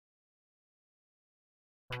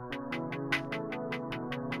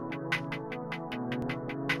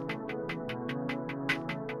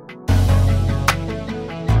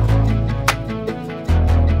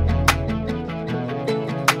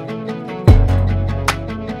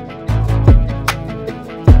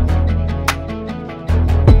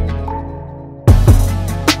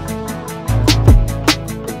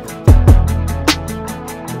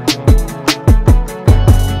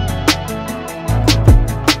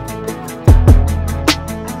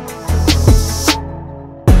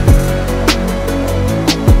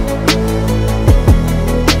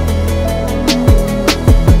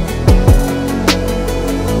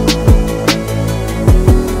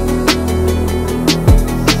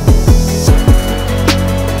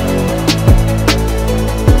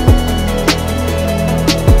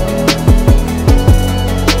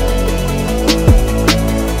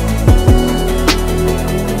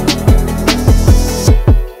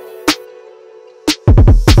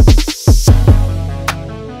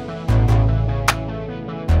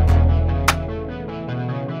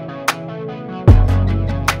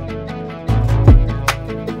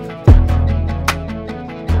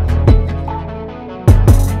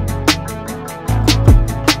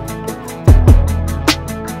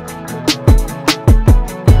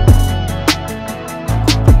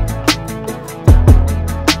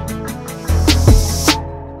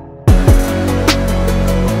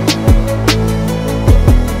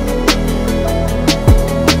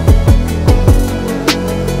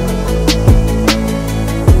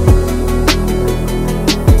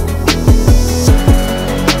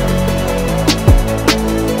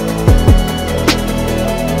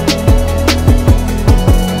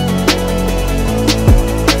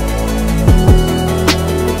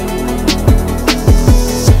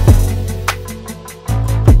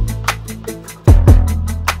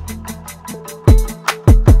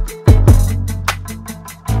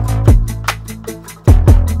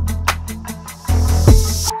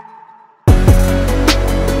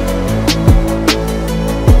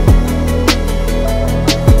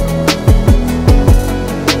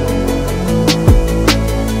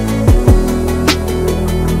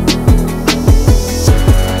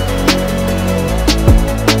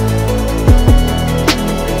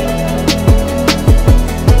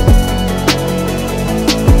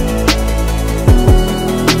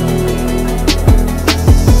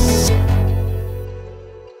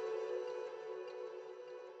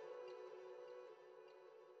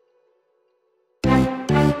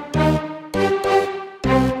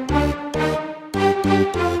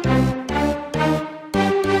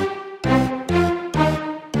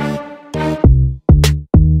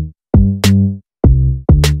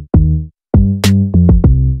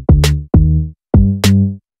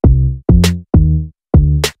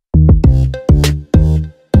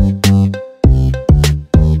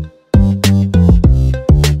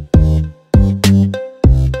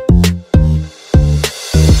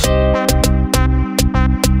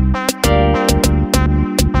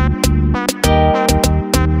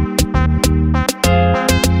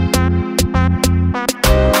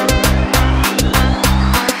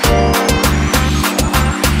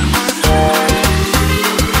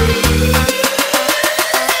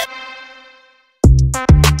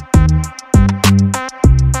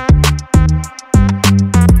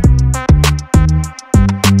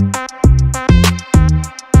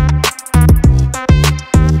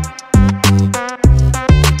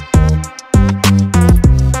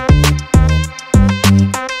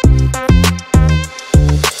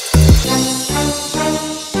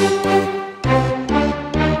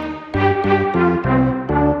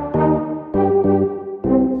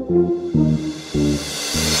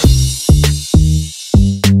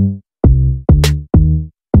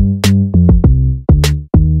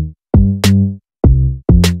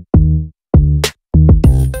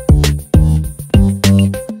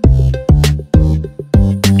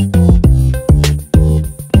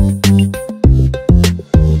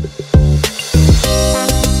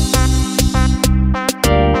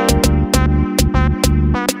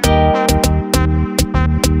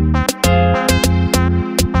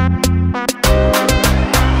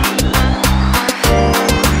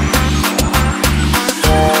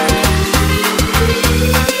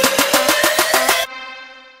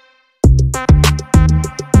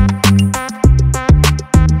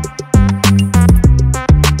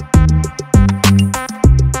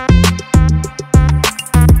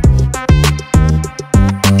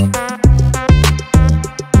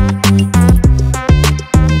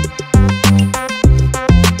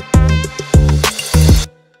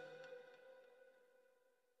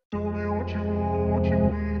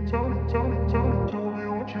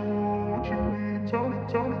I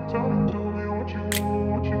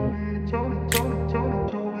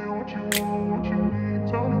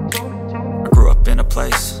grew up in a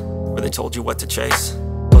place where they told you what to chase,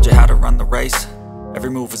 told you how to run the race. Every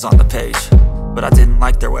move was on the page, but I didn't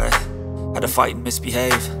like their way. Had to fight and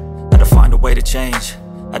misbehave, had to find a way to change,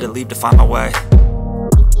 had to leave to find my way.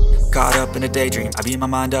 Caught up in a daydream, I beat my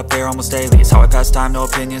mind up there almost daily. It's how I pass time, no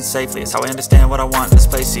opinions safely. It's how I understand what I want in this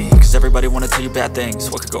place, see. Cause everybody wanna tell you bad things,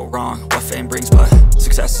 what could go wrong, what fame brings. But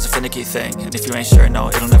success is a finicky thing, and if you ain't sure, no,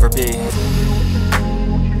 it'll never be.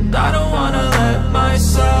 I don't wanna let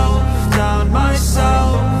myself down,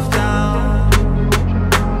 myself down.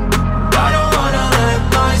 I don't wanna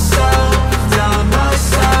let myself down,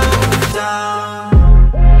 myself down.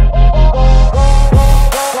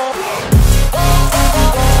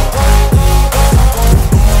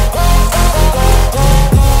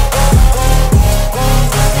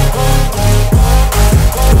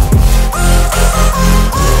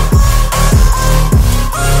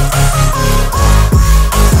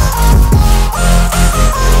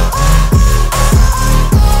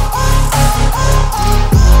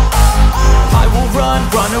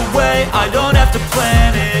 Run away, I don't have to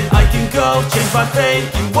plan it. I can go, change my fate,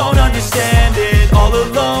 you won't understand it. All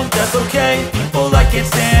alone, that's okay, people I can't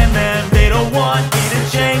stand them. They don't want me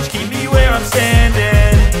to change, keep me where I'm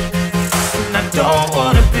standing. And I don't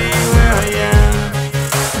wanna be where I am,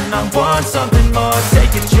 and I want something more,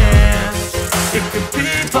 take a chance. It could be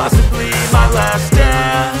possibly my last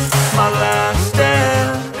dance, my last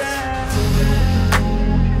dance.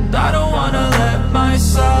 I don't wanna let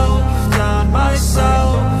myself down,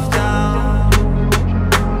 myself down.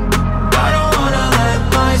 I don't wanna let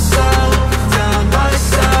myself down,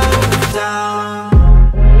 myself down.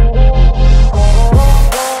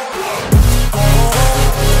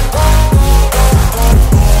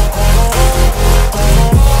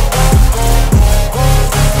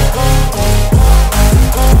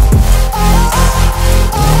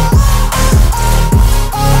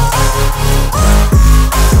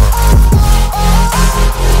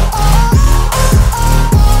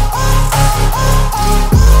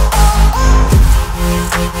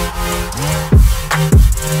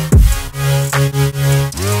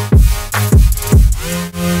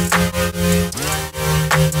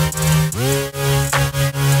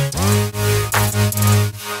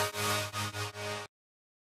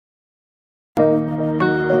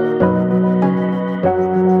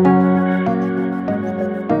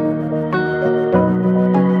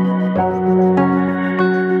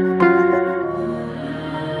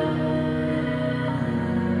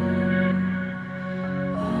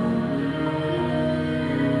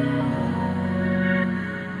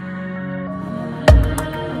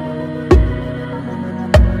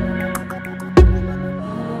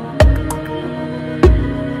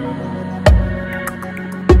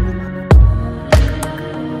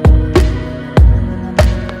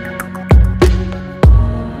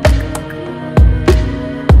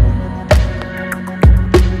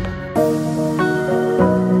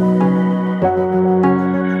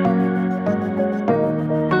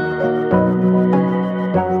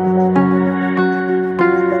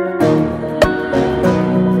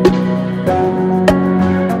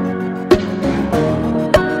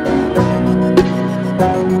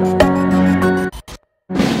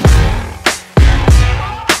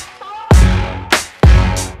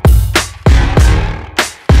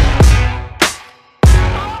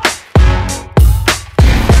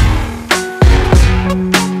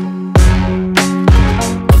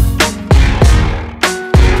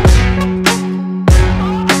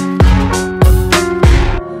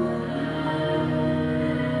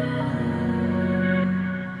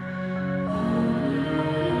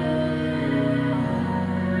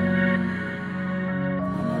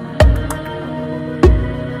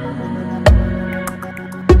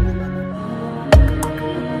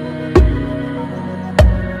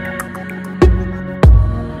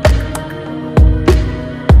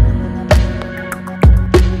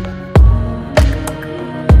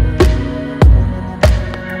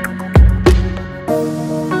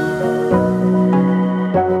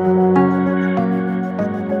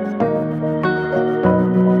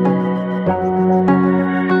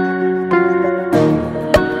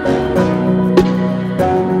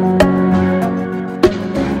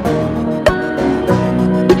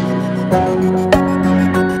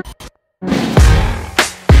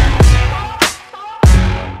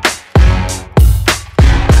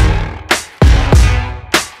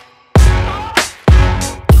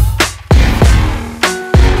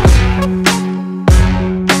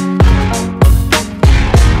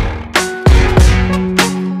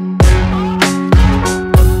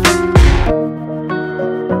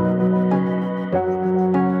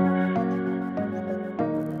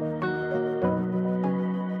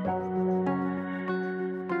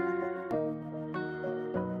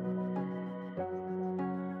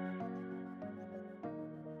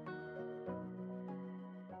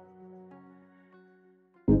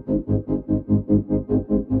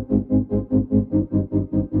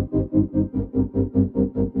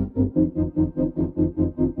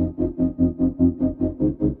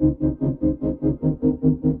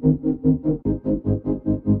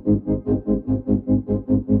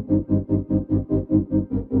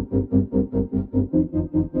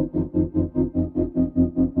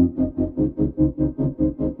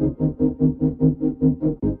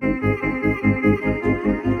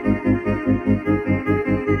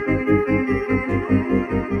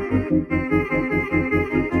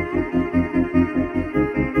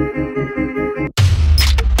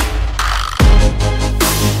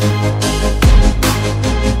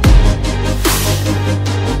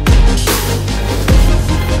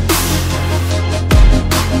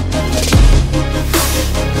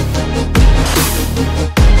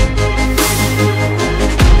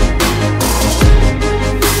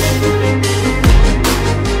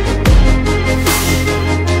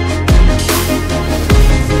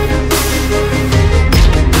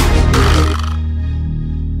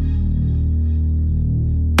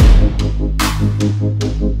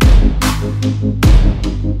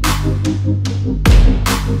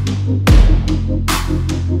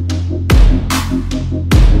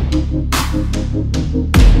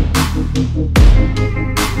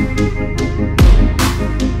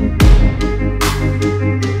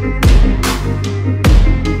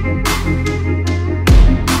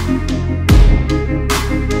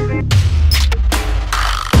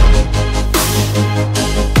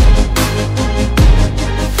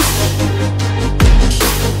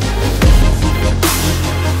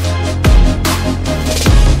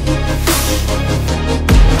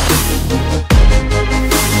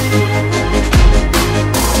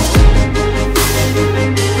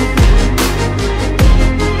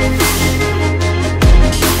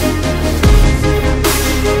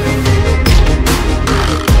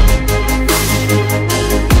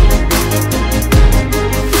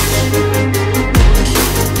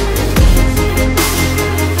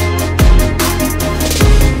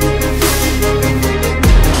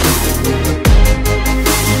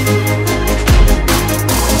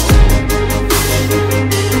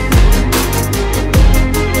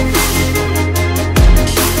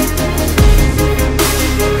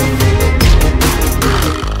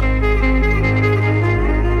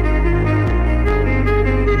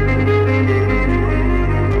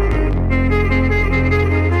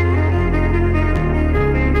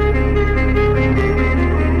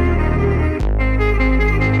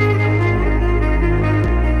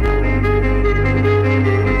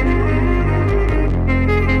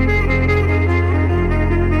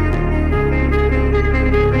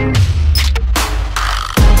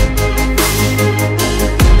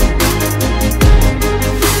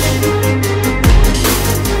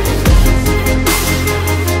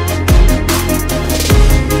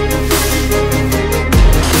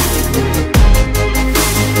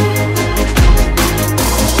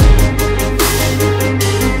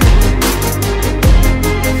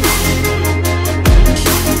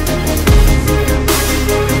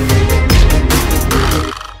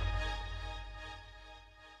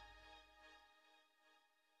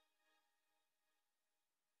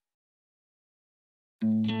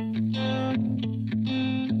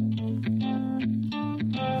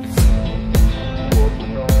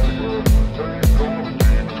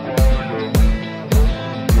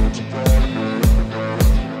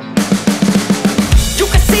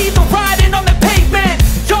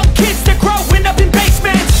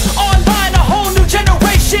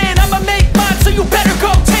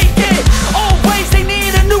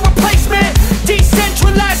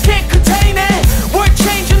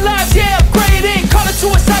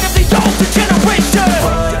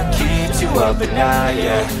 up at night,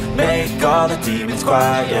 yeah. Make all the demons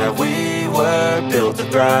quiet, yeah. We were built to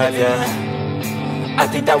thrive, yeah. I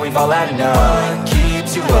think that we've all had enough. What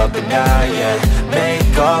keeps you up at night, yeah.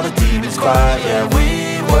 Make all the demons quiet, yeah.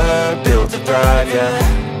 We were built to thrive, yeah.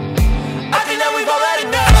 I think that we've all had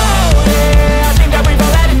enough. Oh, yeah, I think that we've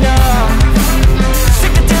all had enough.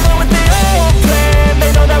 Sick of dealing with the old plan.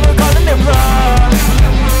 They know that we're calling it wrong.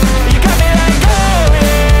 You got me like, oh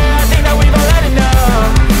yeah, I think that we've all had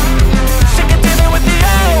enough. Sick of dealing with the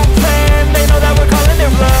old plan. They know that we're calling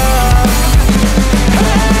it wrong.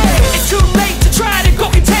 Hey, it's too late to try to go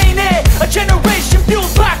contain it. A generation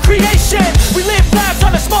fueled by creation. We live lives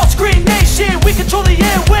on a small screen nation. We control the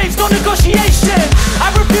airwaves, no negotiation. I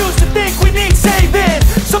refuse to think we need saving.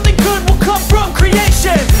 Something good will come from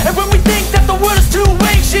creation. And when we think that the world is too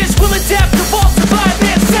anxious, we'll adapt, evolve, survive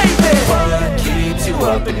and save it. What keeps you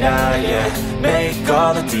up at night, yeah. Make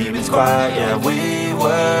all the demons quiet, yeah. We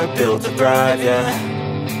were built to thrive, yeah.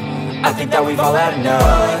 I think that we've all had enough.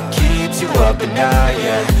 What keeps you up at night,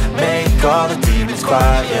 yeah? Make all the demons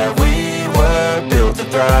quiet, yeah. We were built to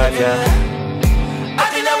thrive, yeah. I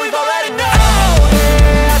think that we've all had enough. Oh,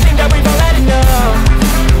 yeah, I think that we've all had enough.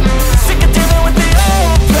 Sick of dealing with the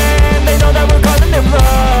old plan. They know that we're calling it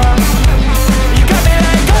wrong. You got me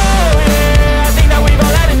like, oh, yeah, I think that we've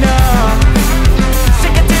all had enough.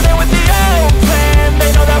 Sick of dealing with the old plan. They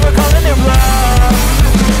know that we're calling it wrong.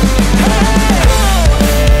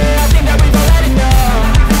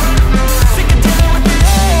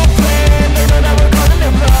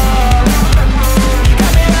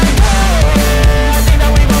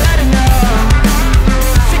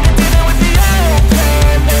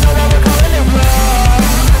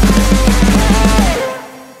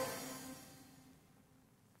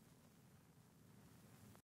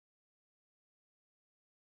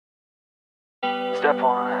 Step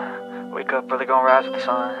 1, wake up early, gon' rise with the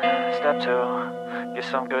sun. Step 2, get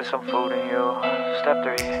some good, some food in you. Step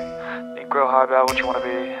 3, think real hard about what you wanna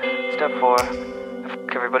be. Step 4,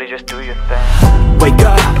 fuck everybody, just do your thing. Wake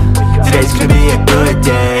up, today's gonna be a good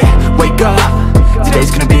day. Wake up,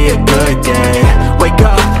 today's gonna be a good day. Wake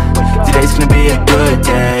up, today's gonna be a good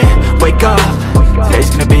day. Wake up,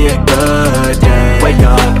 today's gonna be a good day. Wake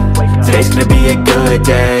up, today's gonna be a good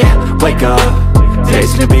day. Wake up,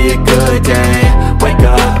 today's gonna be a good day. Wake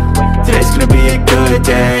up, today's gonna be a good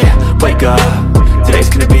day. Wake up, today's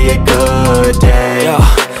gonna be a good day. Yo,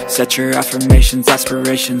 set your affirmations,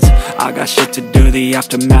 aspirations. I got shit to do, the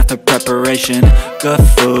aftermath of preparation. Good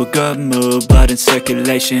food, good mood, blood in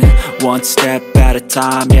circulation. One step at a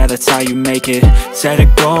time, yeah, that's how you make it. Set a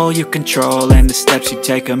goal you control and the steps you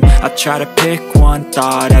take them. I try to pick one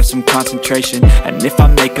thought, have some concentration. And if I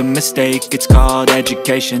make a mistake, it's called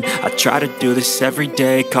education. I try to do this every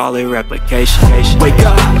day, call it replication. Wake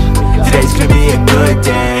up, today's gonna be a good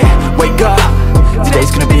day. Wake up,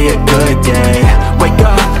 today's gonna be a good day. Wake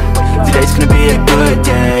up, today's gonna be a good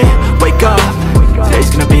day. Wake up, today's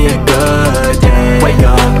gonna be a good day. Wake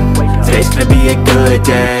up, today's gonna be a good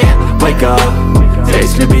day. Wake up,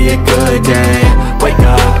 today's gonna be a good day. Wake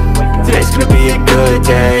up, today's gonna be a good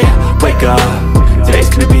day. Wake up, today's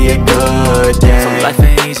gonna be a good day. So life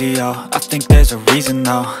ain't easy, yo, I think there's a reason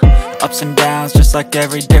though. Ups and downs, just like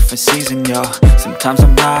every different season, yo. Sometimes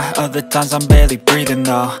I'm high, other times I'm barely breathing,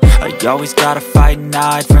 though. I always gotta fight and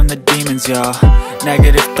hide from the demons, yo.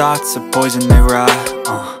 Negative thoughts are poison, they rot.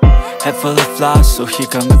 Head full of flies, so here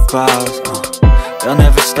come the clouds. They'll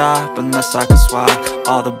never stop unless I can swap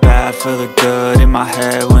all the bad for the good in my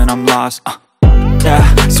head when I'm lost.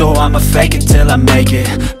 Yeah, so I'ma fake it till I make it.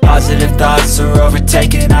 Positive thoughts are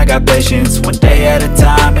overtaken, I got patience. One day at a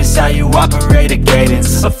time is how you operate a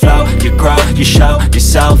cadence. A flow, you grow, you show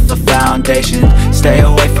yourself a foundation. Stay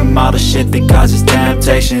away from all the shit that causes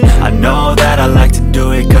temptation. I know that I like to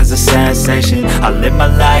do it cause it's sensation. I live my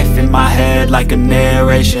life in my head like a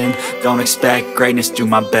narration. Don't expect greatness, do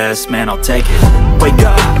my best, man, I'll take it. Wake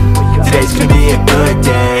up, today's gonna be a good